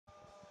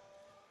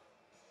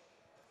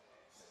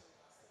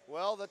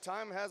Well, the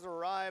time has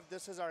arrived.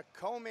 This is our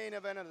co-main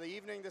event of the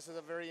evening. This is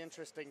a very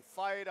interesting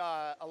fight.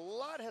 A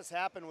lot has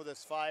happened with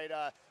this fight.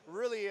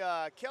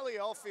 Kelly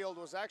Offield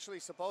was actually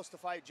supposed to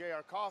fight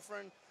J.R.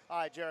 Coffrin.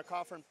 J.R.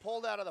 Coffrin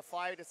pulled out of the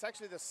fight. It's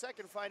actually the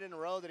second fight in a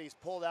row that he's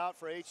pulled out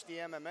for HD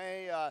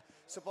MMA.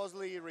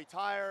 Supposedly he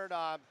retired.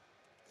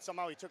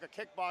 Somehow he took a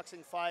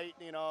kickboxing fight,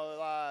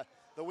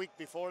 the week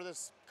before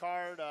this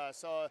card.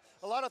 So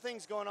a lot of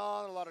things going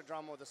on, a lot of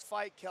drama with this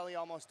fight. Kelly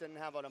almost didn't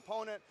have an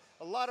opponent.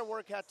 A lot of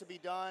work had to be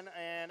done.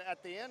 And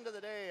at the end of the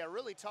day, a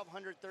really tough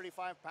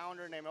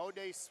 135-pounder named Ode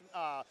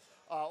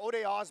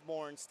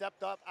Osbourne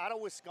stepped up out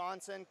of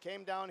Wisconsin,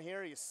 came down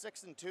here. He's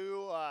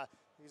 6-2.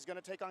 He's going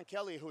to take on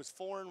Kelly, who's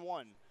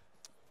 4-1.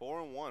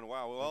 4-1.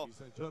 Wow. Well,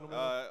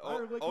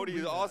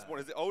 Ode Osbourne.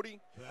 Is it Ode?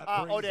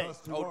 Ode.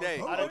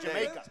 Out of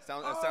Jamaica.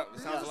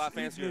 Sounds a lot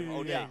fancier.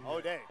 Ode. Yeah,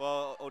 Ode.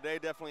 Well, Ode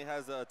definitely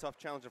has a tough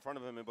challenge in front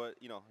of him, but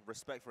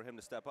respect for him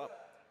to step up.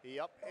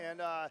 Yep.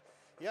 And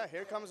yeah,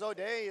 here comes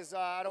Ode. He's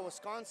out of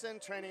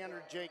Wisconsin, training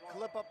under Jake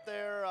Clip up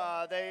there.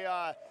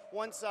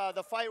 Once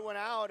the fight went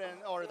out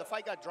or the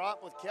fight got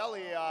dropped with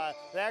Kelly,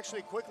 they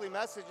actually quickly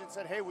messaged and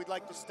said, "Hey, we'd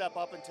like to step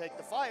up and take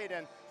the fight."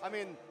 And I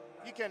mean,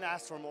 you can't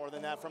ask for more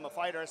than that from a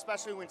fighter,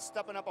 especially when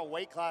stepping up a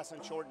weight class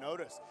on short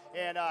notice.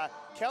 And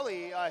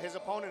Kelly, his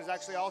opponent, is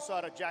actually also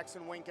out of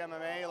Jackson Wink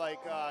MMA, like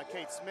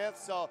Kate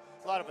Smith, so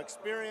a lot of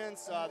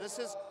experience. This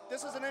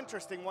is an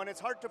interesting one.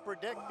 It's hard to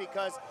predict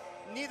because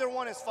neither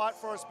one has fought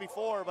for us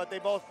before, but they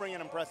both bring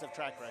an impressive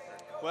track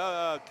record.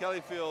 Well,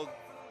 Kelly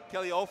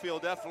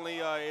Offield definitely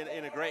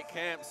in a great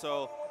camp,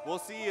 so we'll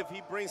see if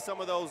he brings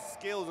some of those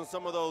skills and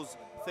some of those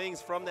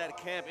things from that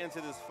camp into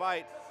this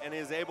fight and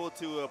is able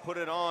to put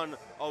it on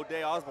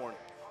Ode Osbourne.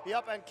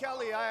 Yep, and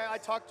Kelly, I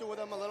talked with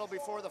him a little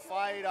before the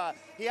fight.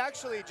 He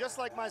actually, just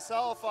like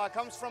myself,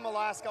 comes from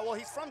Alaska. Well,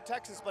 he's from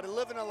Texas, but he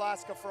lived in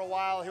Alaska for a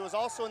while. He was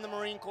also in the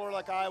Marine Corps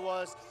like I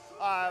was.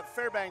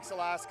 Fairbanks,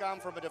 Alaska. I'm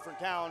from a different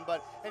town.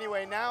 But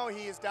anyway, now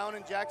he's down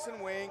in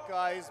Jackson Wink.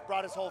 He's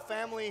brought his whole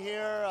family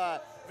here.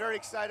 Very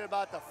excited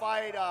about the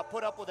fight.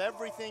 Put up with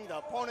everything. The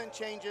opponent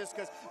changes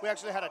because we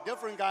actually had a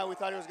different guy we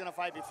thought he was going to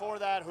fight before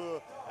that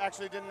who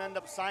actually didn't end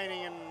up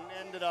signing and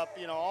ended up,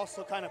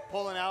 also kind of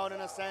pulling out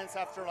in a sense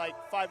after like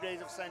 5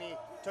 days of saying he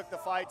took the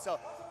fight. So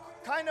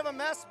kind of a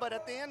mess, but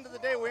at the end of the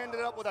day, we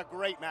ended up with a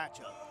great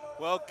matchup.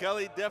 Well,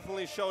 Kelly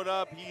definitely showed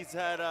up. He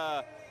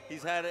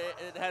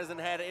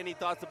hasn't had any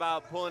thoughts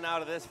about pulling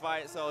out of this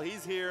fight, so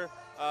he's here.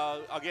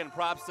 Again,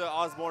 props to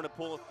Osbourne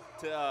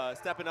to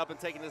stepping up and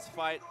taking this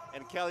fight.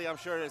 And Kelly, I'm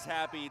sure, is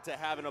happy to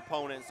have an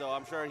opponent, so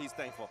I'm sure he's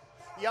thankful.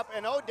 Yep,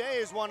 and Ode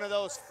is one of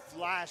those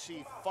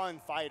flashy, fun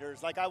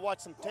fighters. Like, I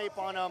watched some tape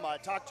on him, I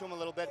talked to him a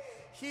little bit.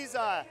 He's,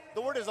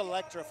 the word is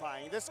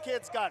electrifying. This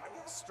kid's got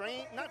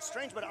not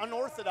strange, but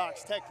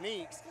unorthodox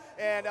techniques,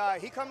 and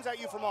he comes at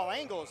you from all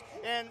angles.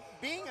 And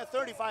being a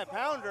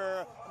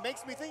 35-pounder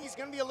makes me think he's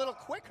going to be a little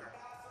quicker.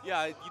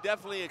 Yeah, you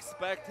definitely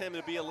expect him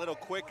to be a little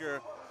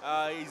quicker.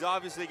 He's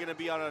obviously going to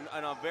be on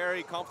a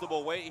very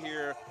comfortable weight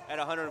here at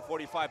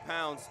 145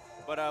 pounds,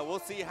 but we'll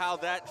see how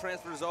that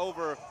transfers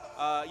over,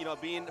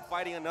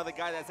 fighting another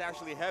guy that's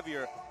actually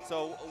heavier.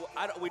 So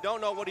we don't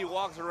know what he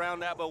walks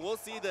around at, but we'll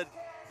see the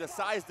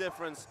size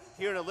difference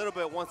here in a little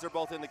bit once they're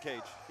both in the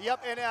cage.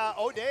 Yep, and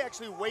Ode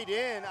actually weighed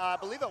in, I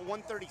believe, at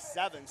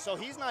 137, so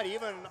he's not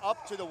even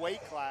up to the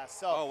weight class.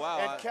 So, oh, wow.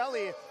 And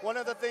Kelly, one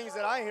of the things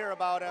that I hear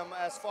about him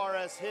as far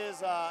as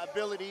his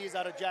abilities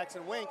out of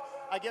Jackson Wink,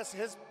 I guess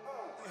his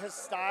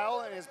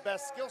style and his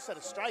best skill set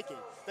is striking.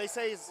 They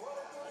say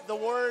the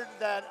word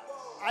that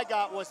I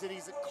got was that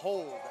he's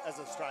cold as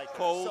a striker.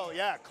 Cold? So,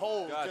 yeah,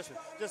 cold, gotcha.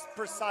 just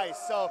precise.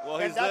 So, well,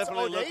 and that's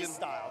Ode's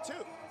style,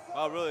 too.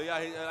 Oh, really?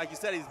 Yeah, like you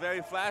said, he's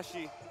very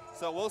flashy.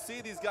 So we'll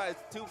see these guys,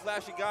 two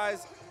flashy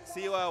guys,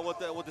 see what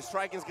the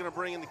striking is going to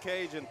bring in the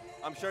cage, and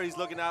I'm sure he's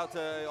looking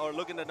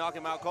to knock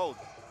him out cold.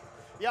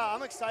 Yeah,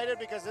 I'm excited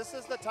because this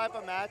is the type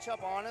of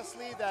matchup,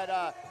 honestly,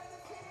 that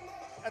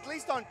at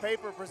least on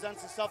paper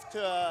presents itself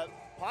to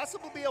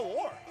possibly be a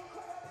war,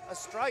 a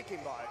striking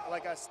fight,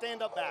 like a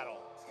stand-up battle.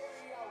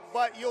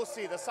 But you'll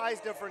see, the size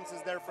difference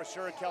is there for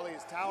sure. Kelly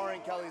is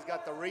towering, Kelly's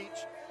got the reach.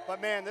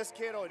 But man, this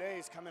kid Ode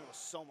is coming with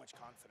so much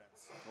confidence.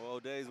 Well,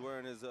 Ode's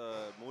wearing his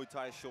Muay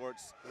Thai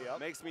shorts. Yep.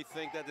 Makes me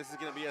think that this is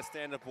going to be a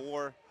stand-up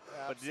war.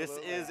 Absolutely.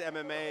 But this is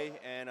MMA,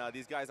 and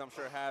these guys, I'm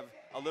sure, have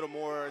a little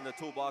more in the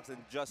toolbox than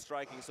just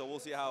striking, so we'll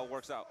see how it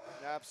works out.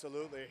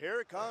 Absolutely.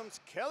 Here comes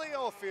Kelly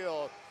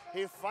Offield.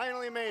 He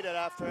finally made it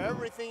after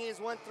everything he's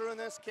went through in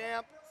this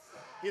camp.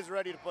 He's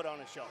ready to put on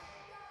a show.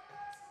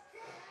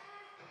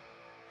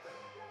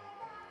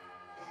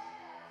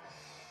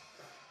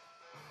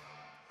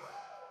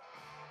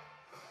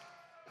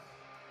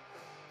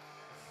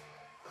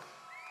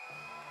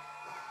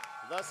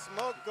 The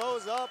smoke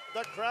goes up,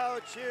 the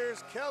crowd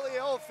cheers Kelly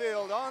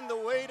Offield on the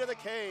way to the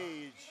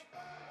cage.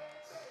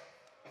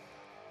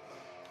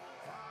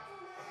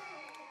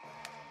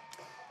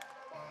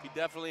 He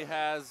definitely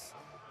has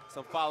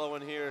some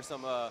following here,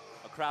 some a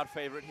crowd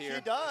favorite here.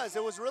 He does.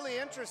 It was really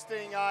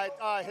interesting.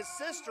 His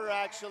sister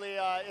actually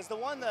is the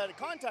one that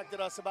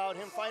contacted us about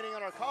him fighting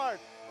on our card.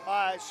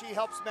 She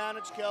helps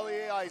manage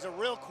Kelly. He's a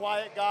real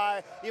quiet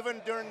guy.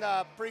 Even during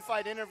the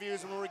pre-fight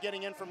interviews when we were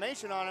getting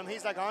information on him,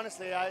 he's like,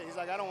 honestly, he's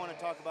like, I don't want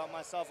to talk about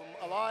myself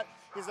a lot.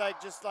 He's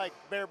like, just like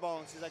bare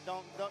bones. He's like,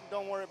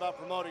 don't worry about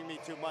promoting me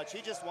too much.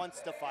 He just wants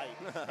to fight.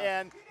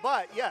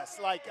 But yes,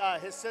 like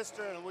his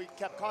sister, and we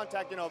kept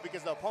contact, you know,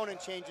 because the opponent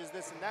changes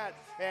this and that.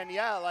 And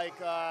yeah, like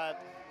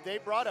they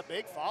brought a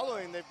big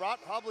following. They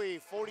brought probably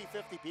 40,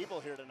 50 people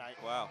here tonight.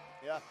 Wow.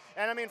 Yeah,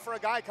 and I mean, for a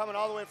guy coming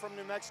all the way from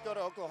New Mexico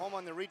to Oklahoma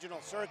on the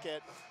regional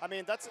circuit, I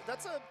mean, that's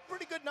a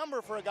pretty good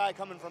number for a guy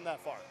coming from that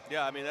far.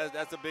 Yeah, I mean,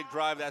 that's a big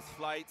drive. That's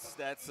flights.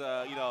 That's,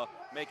 you know,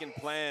 making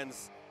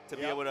plans to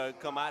be able to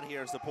come out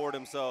here and support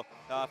him. So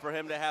for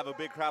him to have a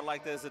big crowd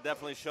like this, it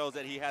definitely shows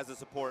that he has the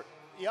support.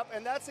 Yep,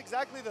 and that's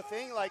exactly the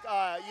thing. Like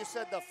you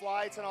said, the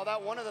flights and all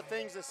that. One of the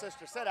things his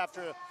sister said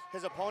after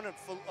his opponent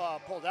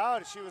pulled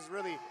out, she was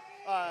really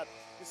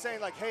saying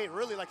like, hey,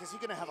 really, like, is he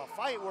going to have a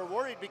fight? We're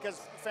worried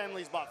because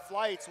families bought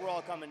flights. We're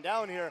all coming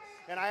down here.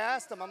 And I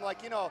asked him, I'm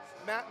like, you know,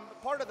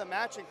 part of the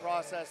matching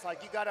process,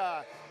 like, you got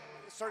to,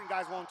 certain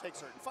guys won't take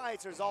certain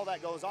fights. There's all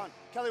that goes on.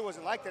 Kelly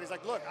wasn't like that. He's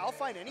like, look, I'll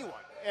fight anyone.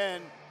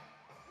 And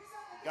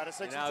got a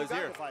 6-2 guy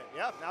to fight.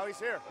 Yeah, now he's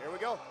here. Here we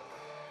go.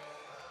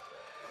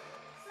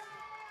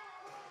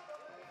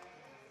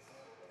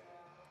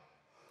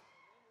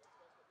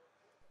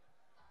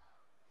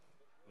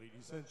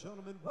 Ladies and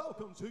gentlemen,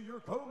 welcome to your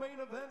co-main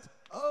event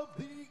of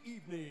the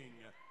evening.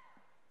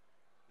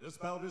 This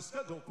bout is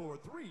scheduled for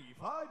 3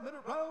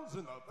 5-minute rounds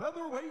in the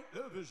featherweight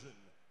division.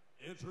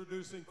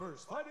 Introducing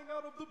first, fighting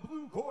out of the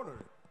blue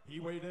corner. He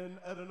weighed in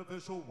at an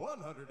official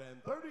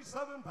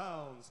 137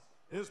 pounds.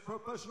 His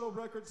professional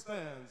record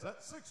stands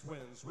at 6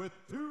 wins with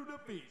 2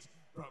 defeats.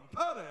 From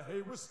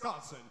Cudahy,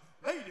 Wisconsin,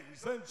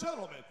 ladies and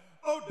gentlemen,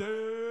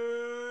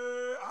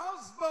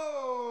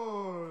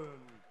 Osbourne.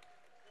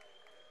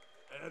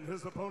 And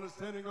his opponent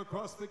standing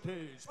across the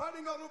cage,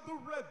 fighting out of the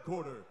red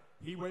corner.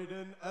 He weighed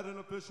in at an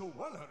official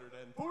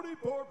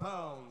 144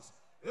 pounds.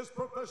 His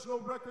professional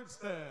record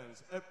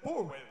stands at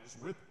 4 wins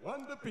with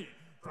 1 defeat.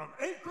 From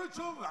Anchorage,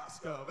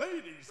 Alaska,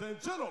 ladies and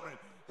gentlemen,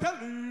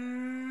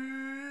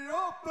 Kelly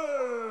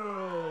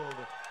Offield.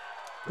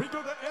 We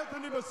go to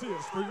Anthony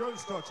Macias for your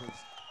instructions.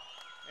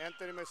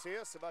 Anthony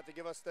Macias about to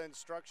give us the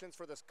instructions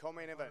for this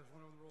co-main event.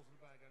 One of the rules in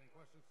the bag. Any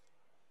questions?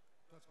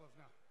 Touch gloves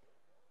now.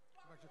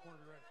 Go back to your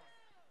corner, be ready.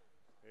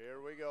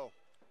 Here we go.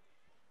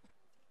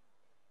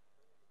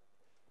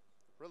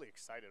 Really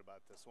excited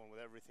about this one with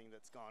everything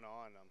that's gone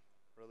on. I'm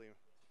really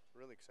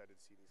excited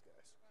to see these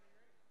guys.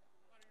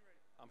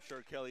 I'm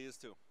sure Kelly is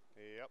too.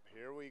 Yep,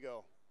 here we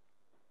go.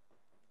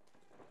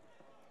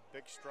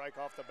 Big strike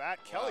off the bat.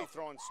 Wow. Kelly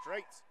throwing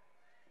straights.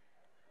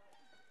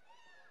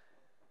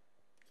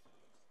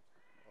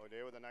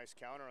 O'Day with a nice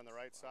counter on the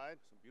right side.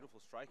 Some beautiful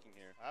striking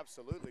here.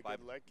 Absolutely,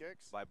 good leg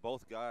kicks. By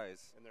both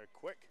guys. And they're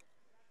quick.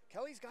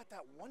 Kelly's got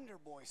that Wonder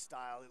Boy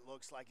style, it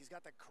looks like. He's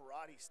got the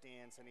karate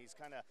stance, and he's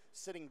kind of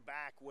sitting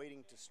back,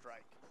 waiting to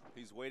strike.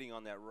 He's waiting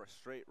on that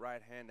straight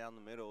right hand down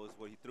the middle is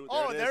what he threw.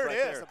 Oh, there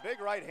it is, a big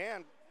right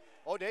hand.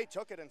 O'Day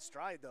took it in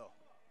stride, though.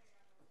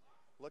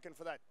 Looking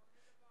for that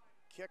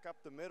kick up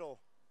the middle.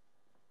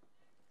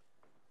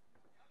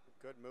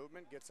 Good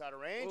movement, gets out of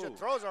range, and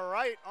throws a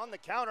right on the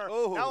counter.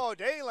 Ooh. Now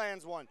O'Day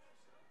lands one.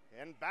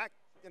 And back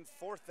and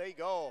forth they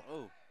go.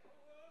 Ooh.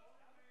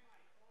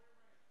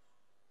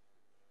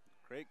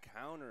 Great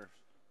counter.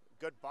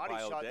 Good body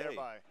shot there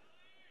by.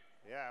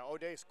 Yeah,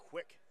 O'Day's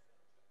quick.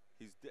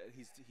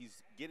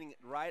 He's getting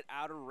right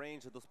out of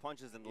range of those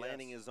punches and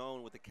landing his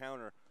own with the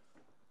counter.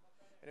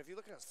 And if you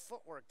look at his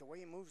footwork, the way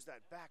he moves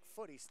that back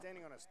foot, he's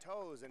standing on his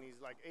toes and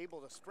he's like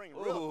able to spring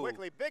real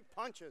quickly. Big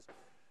punches.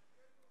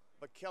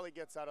 But Kelly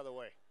gets out of the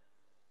way.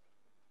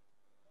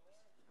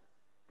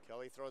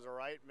 Kelly throws a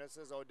right,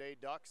 misses. O'Day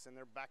ducks, and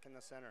they're back in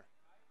the center.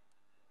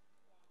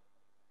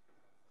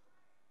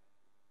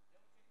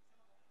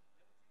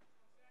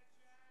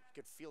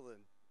 You could feel the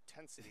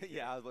intensity.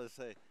 Yeah, I was about to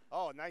say.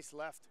 Oh, nice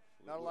left.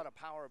 Not a lot of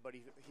power, but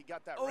he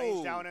got that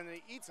range down, and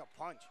he eats a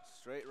punch.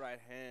 Straight right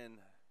hand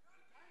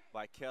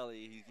by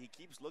Kelly. He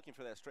keeps looking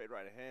for that straight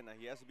right hand. Now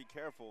he has to be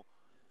careful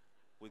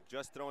with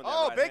just throwing that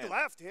right big hand.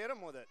 left. Hit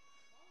him with it.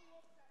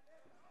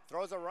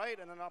 Throws a right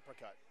and an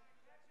uppercut.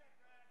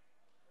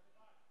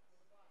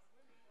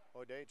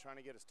 O'Day trying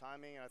to get his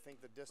timing, and I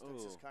think the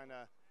distance is kind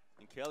of.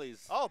 And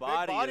Kelly's big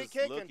body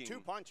kick and 2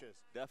 punches.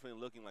 Definitely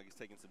looking like he's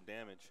taking some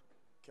damage.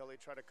 Kelly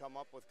tried to come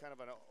up with kind of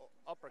an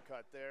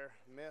uppercut there,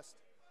 missed.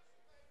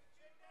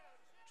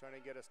 Trying to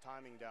get his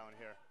timing down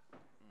here.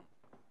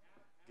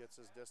 Gets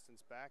his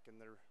distance back,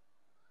 and this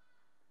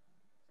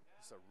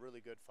is a really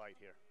good fight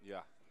here.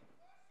 Yeah.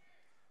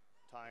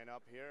 Tying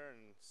up here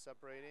and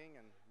separating,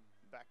 and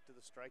back to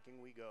the striking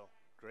we go.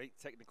 Great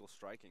technical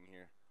striking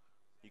here.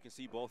 You can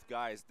see both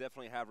guys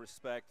definitely have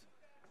respect.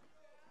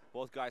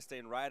 Both guys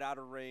staying right out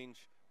of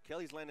range.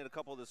 Kelly's landed a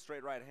couple of the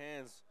straight right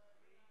hands.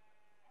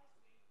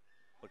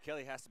 But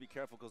Kelly has to be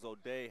careful because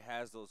O'Day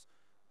has those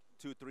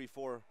 2, 3,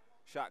 4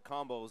 shot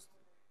combos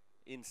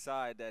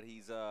inside that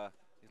he's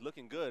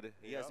looking good.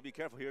 He has to be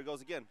careful. Here it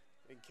goes again.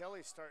 And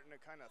Kelly's starting to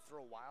kind of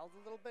throw wild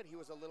a little bit. He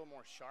was a little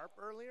more sharp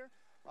earlier.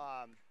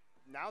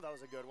 Now that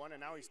was a good one,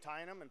 and now he's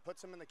tying him and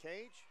puts him in the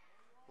cage.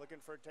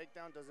 Looking for a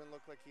takedown. Doesn't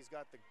look like he's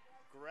got the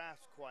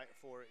grasp quite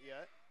for it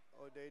yet.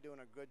 O'Day doing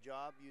a good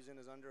job using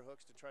his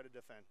underhooks to try to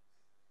defend.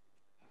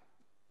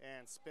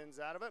 And spins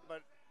out of it,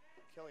 but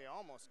Kelly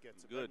almost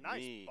gets it. Good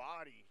nice knee.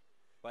 Body.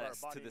 But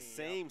it's to the knee,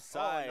 same yep.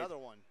 side. Oh, another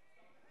one.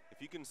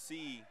 If you can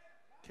see,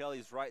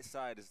 Kelly's right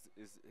side is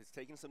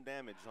taking some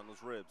damage on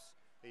those ribs.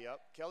 Yep,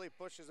 Kelly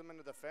pushes him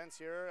into the fence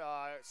here,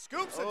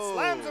 scoops and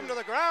slams him to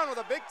the ground with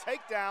a big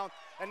takedown,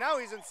 and now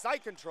he's in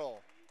side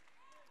control.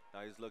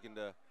 Now he's looking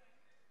to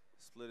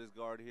split his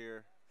guard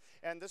here.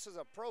 And this is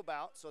a pro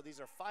bout, so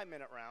these are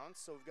 5-minute rounds,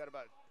 so we've got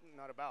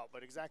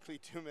but exactly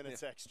 2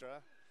 minutes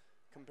extra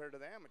compared to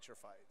the amateur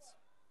fights.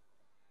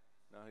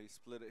 Now he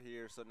split it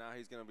here, so now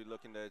he's going to be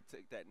looking to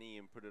take that knee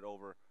and put it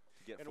over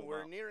to get full And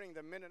we're mount. nearing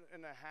the 1.5 minutes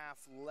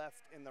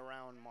left in the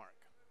round mark.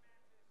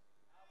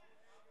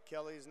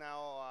 Kelly's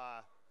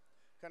now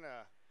kind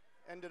of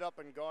ended up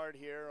in guard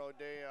here.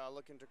 O'Day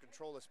looking to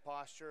control his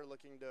posture,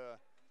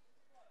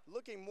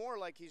 looking more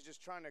like he's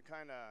just trying to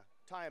kind of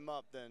tie him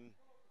up than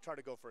try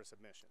to go for a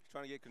submission.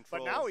 Trying to get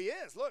control. But now he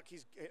is. Look,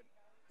 he's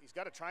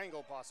got a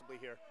triangle possibly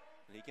here.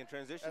 And he can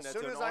transition As that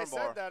soon to an as I arm bar.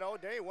 said that,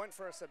 O'Day went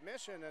for a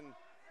submission and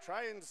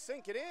trying to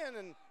sink it in,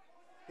 and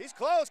he's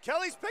close.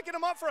 Kelly's picking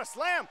him up for a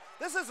slam.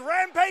 This is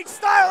Rampage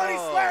style, and he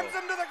slams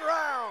him to the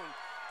ground.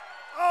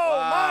 Oh,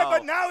 wow. my,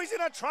 but now he's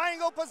in a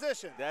triangle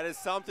position. That is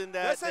something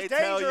that they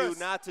dangerous. tell you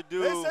not to do.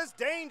 This is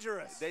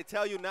dangerous. They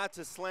tell you not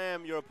to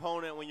slam your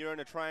opponent when you're in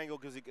a triangle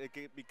because it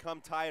can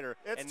become tighter.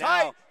 It's and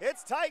tight. Now,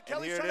 it's tight.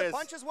 Kelly's trying to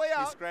punch his way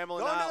out. He's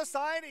scrambling Going out. to the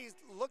side. He's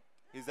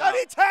and out.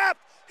 he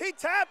tapped. He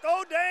tapped.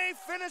 O'Day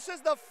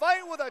finishes the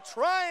fight with a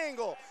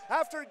triangle.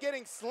 After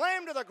getting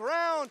slammed to the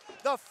ground,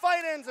 the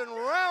fight ends in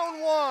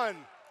round 1.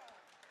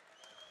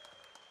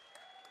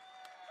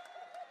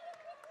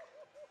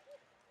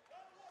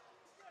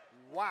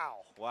 Wow.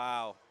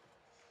 Wow.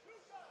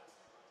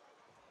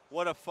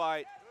 What a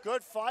fight.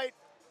 Good fight,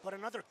 but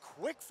another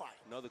quick fight.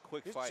 Another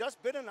quick It's fight.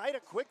 just been a night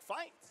of quick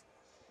fights.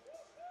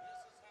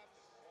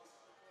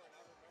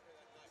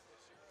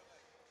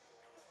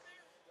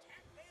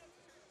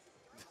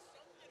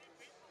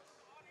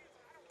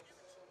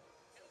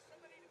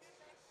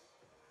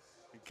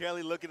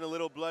 Kelly looking a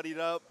little bloodied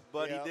up,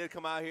 but he did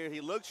come out here. He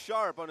looked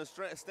sharp on his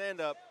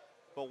stand-up,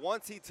 but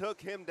once he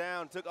took him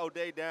down, took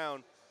O'Day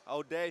down,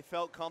 O'Day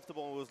felt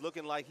comfortable and was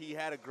looking like he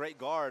had a great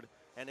guard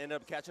and ended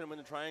up catching him in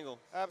the triangle.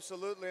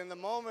 Absolutely. In the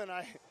moment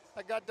I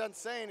got done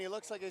saying he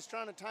looks like he's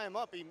trying to tie him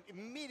up, he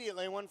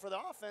immediately went for the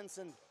offense,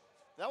 and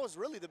that was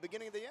really the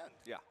beginning of the end.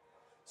 Yeah.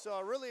 So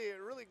a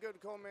really good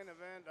co-main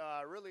event,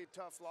 really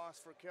tough loss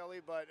for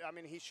Kelly, but I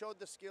mean, he showed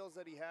the skills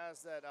that he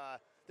has that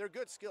they're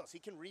good skills. He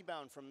can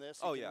rebound from this.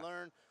 He can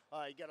learn.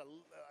 He got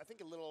I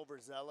think a little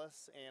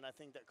overzealous, and I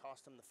think that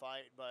cost him the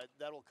fight, but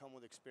that'll come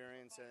with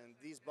experience, and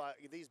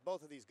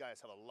both of these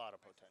guys have a lot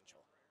of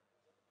potential.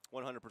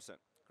 100%.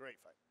 Great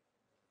fight.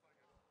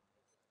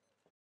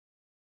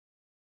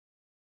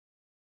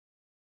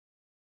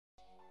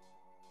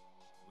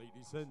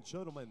 Ladies and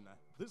gentlemen,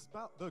 this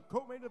bout, the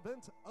co-main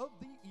event of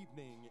the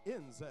evening,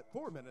 ends at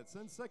 4 minutes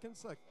and 7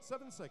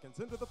 seconds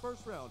into the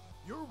first round.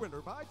 Your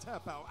winner by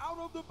tap out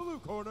of the blue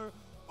corner,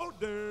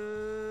 Osbourne.